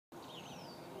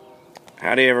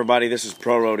Howdy everybody, this is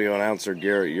Pro Rodeo announcer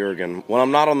Garrett Jurgen. When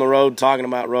I'm not on the road talking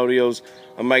about rodeos,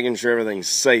 I'm making sure everything's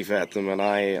safe at them, and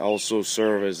I also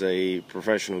serve as a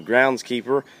professional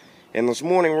groundskeeper. And this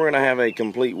morning we're going to have a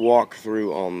complete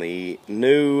walkthrough on the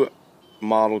new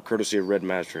model courtesy of Red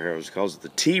Master Harrow. It's called the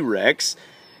T-Rex,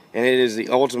 and it is the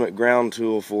ultimate ground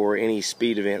tool for any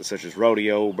speed event such as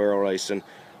rodeo, barrel racing,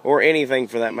 or anything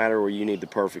for that matter where you need the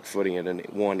perfect footing and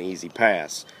one easy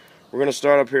pass. We're going to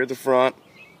start up here at the front.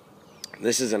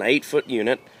 This is an 8-foot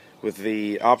unit with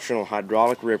the optional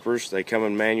hydraulic rippers. They come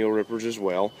in manual rippers as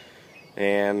well.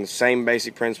 And same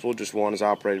basic principle, just one is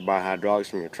operated by hydraulics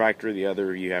from your tractor. The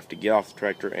other you have to get off the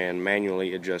tractor and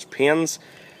manually adjust pins.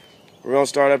 We're going to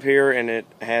start up here, and it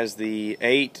has the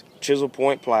 8 chisel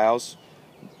point plows,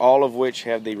 all of which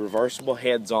have the reversible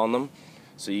heads on them.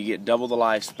 So you get double the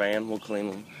lifespan. We'll clean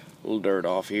a little dirt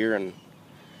off here and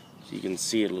so you can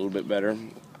see it a little bit better.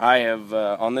 I have,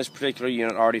 on this particular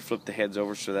unit, already flipped the heads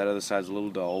over, so that other side's a little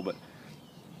dull, but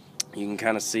you can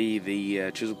kind of see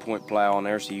the chisel point plow on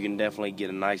there, so you can definitely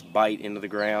get a nice bite into the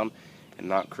ground and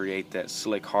not create that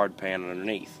slick hard pan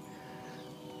underneath.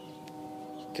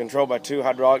 Controlled by 2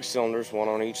 hydraulic cylinders, one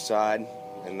on each side,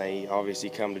 and they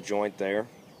obviously come to joint there,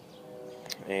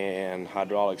 and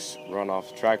hydraulics run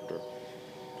off the tractor.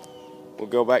 We'll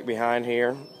go back behind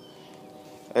here.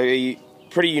 A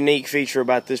pretty unique feature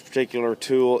about this particular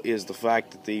tool is the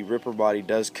fact that the ripper body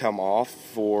does come off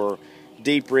for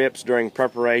deep rips during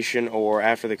preparation or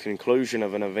after the conclusion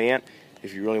of an event.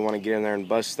 If you really want to get in there and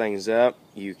bust things up,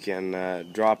 you can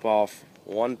drop off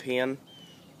 1 pin,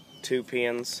 2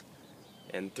 pins,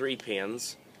 and 3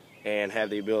 pins, and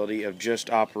have the ability of just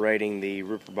operating the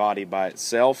ripper body by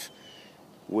itself,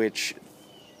 which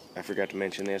I forgot to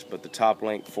mention this, but the top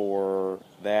link for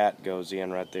that goes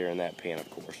in right there in that pin, of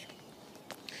course.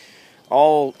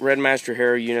 All Red Master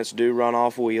Harrow units do run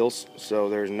off wheels, so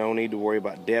there's no need to worry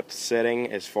about depth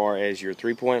setting as far as your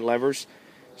 3-point levers.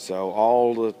 So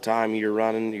all the time you're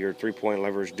running, your 3-point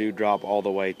levers do drop all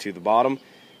the way to the bottom,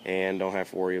 and don't have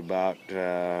to worry about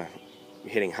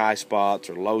hitting high spots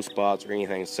or low spots or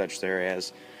anything such there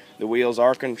as. The wheels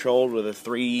are controlled with a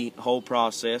 3-hole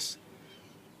process.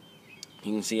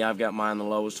 You can see I've got mine in the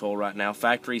lowest hole right now.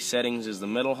 Factory settings is the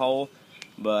middle hole,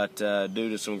 but due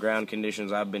to some ground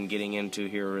conditions I've been getting into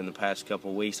here in the past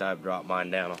couple of weeks, I've dropped mine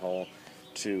down a hole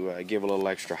to give a little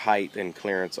extra height and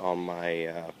clearance on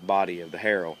my body of the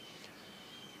Harrow.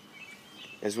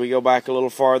 As we go back a little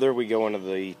farther, we go into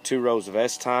the 2 rows of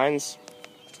S-tines,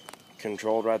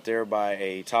 controlled right there by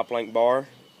a top link bar.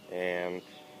 And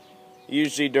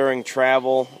usually during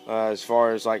travel, as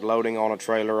far as like loading on a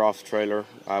trailer, off the trailer,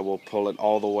 I will pull it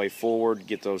all the way forward,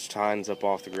 get those tines up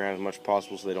off the ground as much as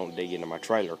possible so they don't dig into my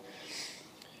trailer.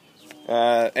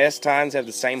 S-tines have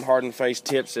the same hardened face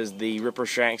tips as the ripper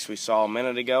shanks we saw a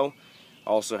minute ago.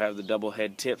 Also have the double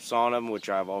head tips on them, which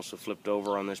I've also flipped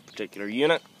over on this particular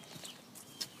unit.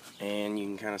 And you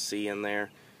can kind of see in there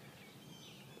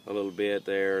a little bit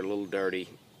there, a little dirty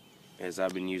as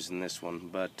I've been using this one,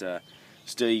 but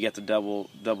still you get the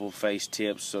double face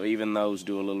tips, so even those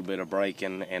do a little bit of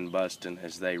breaking and busting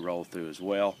as they roll through as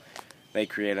well. They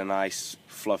create a nice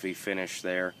fluffy finish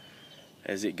there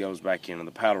as it goes back into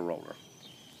the paddle roller.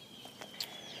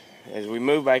 As we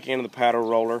move back into the paddle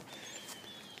roller,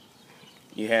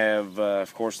 you have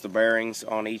of course the bearings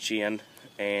on each end,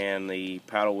 and the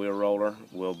paddle wheel roller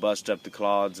will bust up the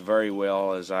clods very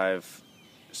well, as I've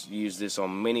used this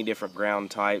on many different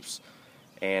ground types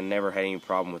and never had any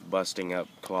problem with busting up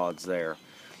clods there.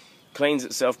 Cleans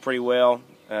itself pretty well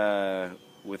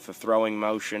with the throwing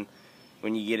motion.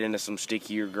 When you get into some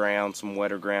stickier ground, some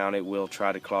wetter ground, it will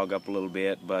try to clog up a little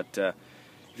bit, but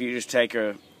if you just take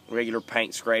a regular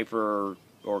paint scraper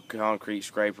or concrete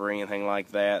scraper or anything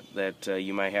like that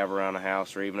you may have around the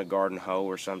house, or even a garden hoe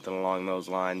or something along those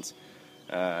lines,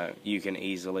 you can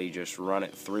easily just run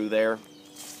it through there.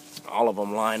 All of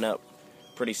them line up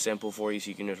pretty simple for you, so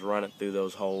you can just run it through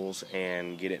those holes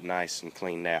and get it nice and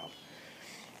cleaned out.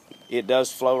 It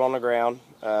does float on the ground.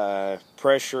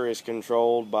 Pressure is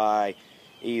controlled by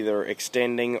either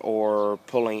extending or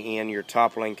pulling in your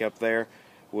top link up there,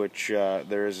 which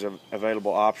there is an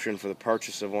available option for the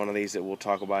purchase of one of these that we'll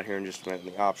talk about here in just a minute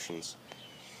in the options.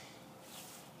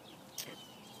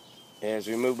 As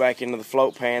we move back into the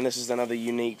float pan, this is another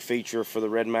unique feature for the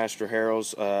Red Master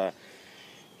Harrows.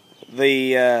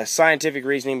 The scientific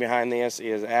reasoning behind this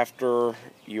is after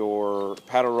your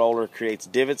paddle roller creates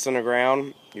divots in the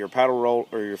ground, your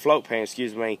float pan,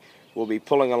 will be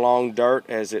pulling along dirt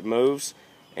as it moves,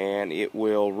 and it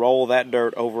will roll that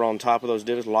dirt over on top of those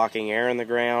divots, locking air in the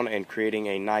ground and creating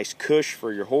a nice cush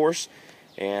for your horse.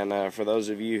 And for those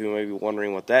of you who may be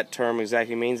wondering what that term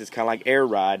exactly means, it's kind of like air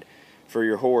ride for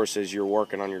your horse as you're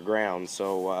working on your ground.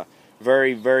 So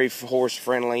very, very horse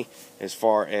friendly as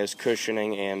far as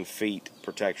cushioning and feet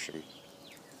protection.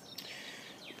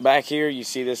 Back here you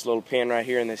see this little pin right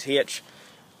here in this hitch.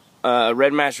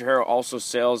 Red Master Harrow also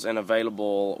sells an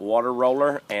available water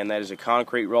roller, and that is a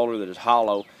concrete roller that is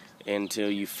hollow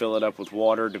until you fill it up with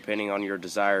water, depending on your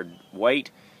desired weight,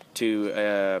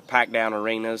 to pack down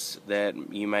arenas that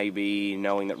you may be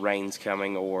knowing that rain's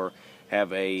coming or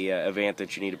have a event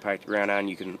that you need to pack the ground on.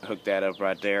 You can hook that up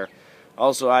right there.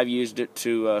 Also, I've used it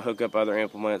to hook up other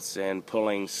implements and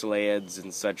pulling sleds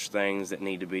and such things that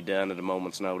need to be done at a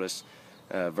moment's notice.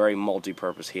 Very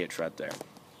multi-purpose hitch right there.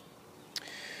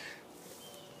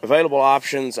 Available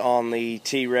options on the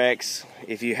T-Rex.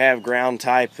 If you have ground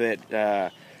type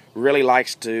that really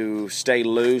likes to stay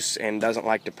loose and doesn't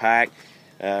like to pack,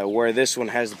 where this one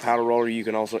has the paddle roller, you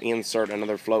can also insert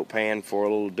another float pan for a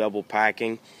little double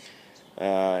packing.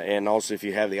 And also, if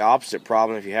you have the opposite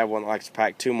problem, if you have one that likes to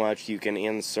pack too much, you can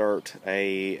insert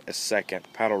a second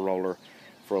paddle roller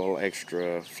for a little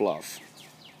extra fluff.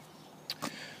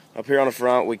 Up here on the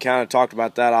front, we kind of talked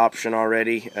about that option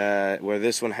already. Where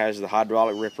this one has the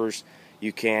hydraulic rippers,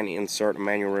 you can insert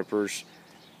manual rippers.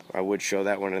 I would show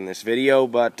that one in this video,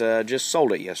 but just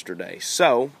sold it yesterday.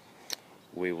 So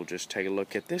we will just take a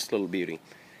look at this little beauty.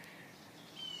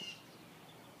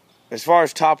 As far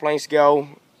as top lengths go,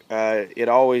 it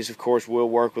always, of course, will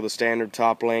work with a standard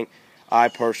top length. I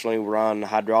personally run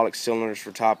hydraulic cylinders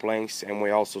for top lengths, and we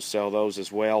also sell those as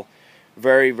well.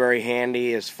 Very, very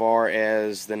handy as far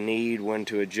as the need when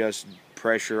to adjust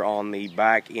pressure on the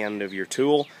back end of your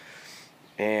tool,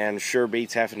 and sure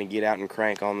beats having to get out and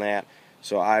crank on that.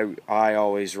 So I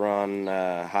always run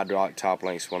hydraulic top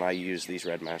lengths when I use these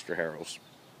Red Master Harrows.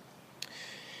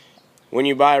 When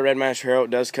you buy a Red Master Harrow,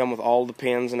 it does come with all the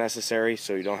pins necessary,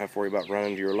 so you don't have to worry about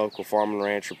running to your local farm and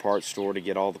ranch or parts store to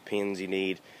get all the pins you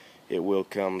need. It will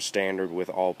come standard with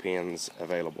all pins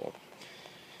available.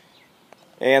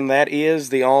 And that is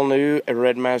the all-new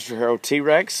Red Master Harrow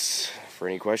T-Rex. For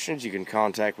any questions, you can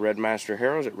contact Red Master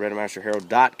Harrows at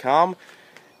redmasterharrow.com.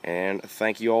 And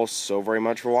thank you all so very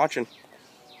much for watching.